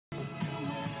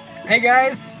Hey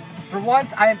guys, for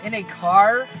once I am in a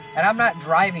car and I'm not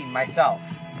driving myself.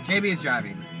 JB is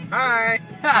driving. Hi!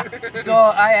 So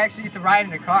I actually get to ride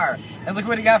in a car. And look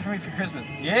what he got for me for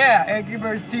Christmas. Yeah, Angry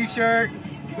Birds t-shirt.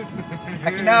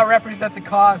 I can now represent the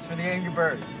cause for the Angry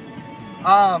Birds.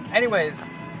 Anyways,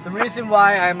 the reason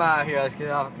why I'm here, let's get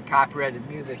off the copyrighted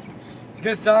music. It's a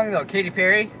good song though, Katy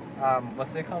Perry.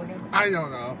 What's it called again? I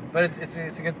don't know. But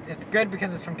it's good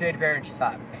because it's from Katy Perry and she's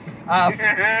hot.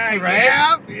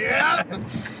 Right? Yep.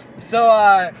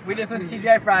 So we just went to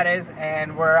TGI Fridays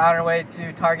and we're on our way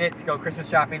to Target to go Christmas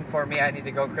shopping. For me, I need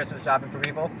to go Christmas shopping for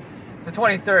people. It's the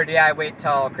 23rd. Yeah, I wait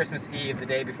till Christmas Eve, the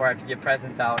day before I have to give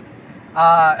presents out.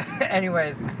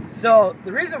 Anyways, so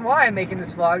the reason why I'm making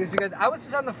this vlog is because I was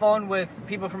just on the phone with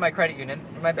people from my credit union,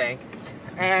 from my bank,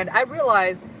 and I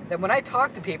realized that when I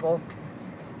talk to people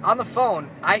on the phone,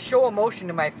 I show emotion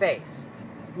in my face.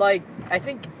 Like, I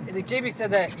think JB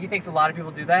said that he thinks a lot of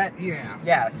people do that. Yeah.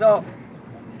 Yeah, so,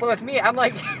 but with me, I'm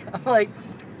like,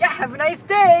 yeah, have a nice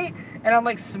day, and I'm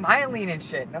like smiling and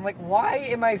shit. And I'm like, why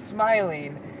am I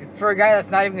smiling for a guy that's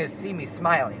not even gonna see me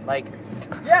smiling? Like,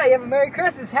 yeah, you have a Merry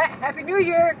Christmas, Happy New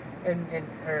Year, and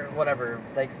or whatever,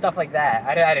 like stuff like that.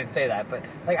 I didn't say that, but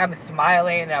like I'm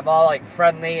smiling and I'm all like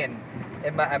friendly and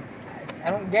I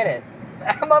don't get it.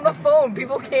 I'm on the phone.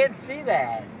 People can't see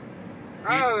that.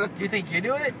 Do you think you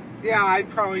do it? Yeah, I'd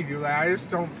probably do that. I just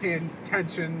don't pay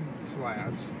attention to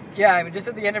that. Yeah, I mean, just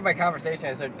at the end of my conversation,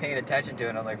 I started paying attention to it.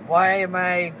 And I was like, why am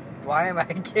I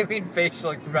giving facial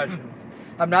expressions?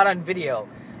 I'm not on video.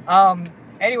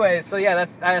 Anyways, so yeah,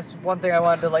 that's one thing I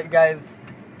wanted to let you guys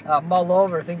mull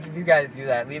over. Think if you guys do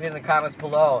that. Leave it in the comments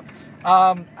below.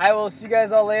 I will see you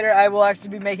guys all later. I will actually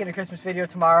be making a Christmas video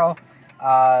tomorrow.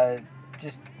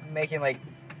 Just making like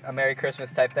a Merry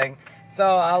Christmas type thing.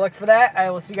 So I'll look for that. I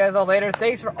will see you guys all later.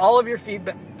 Thanks for all of your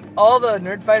feedback, all the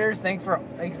Nerd Fighters. Thanks for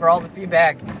all the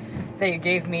feedback that you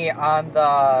gave me on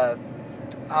the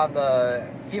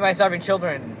Feed My Starving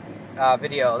Children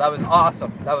video. That was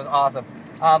awesome. That was awesome.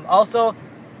 Also,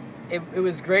 it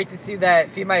was great to see that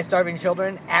Feed My Starving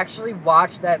Children actually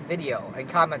watched that video and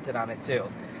commented on it too.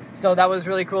 So that was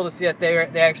really cool to see that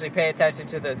they actually pay attention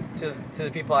to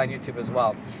the people on YouTube as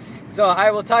well. So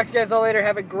I will talk to you guys all later.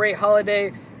 Have a great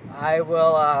holiday. I'll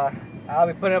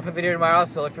be putting up a video tomorrow,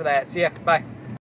 so look for that. See ya. Bye.